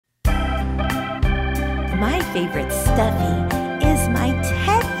My favorite stuffy is my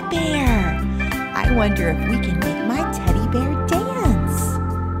teddy bear. I wonder if we can make my teddy bear dance.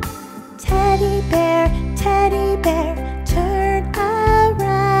 Teddy bear, turn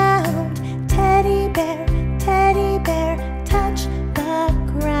around. Teddy bear, touch the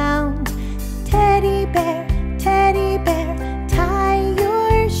ground. Teddy bear, tie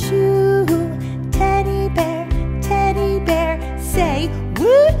your shoe. Teddy bear, say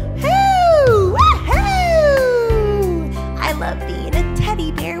woo-hoo, woo-hoo. I love being a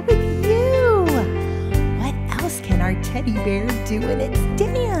teddy bear with you. What else can our teddy bear do in its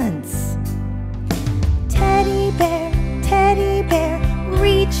dance? Teddy bear,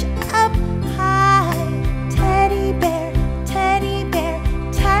 reach up high. Teddy bear,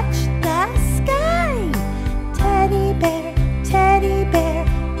 touch the sky. Teddy bear,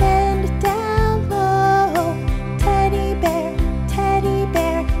 bend down low. Teddy bear,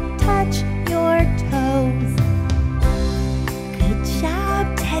 touch your toes. Good job,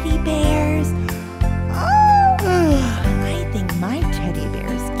 teddy bears. Oh, I think my teddy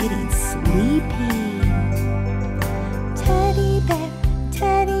bear is getting sleepy.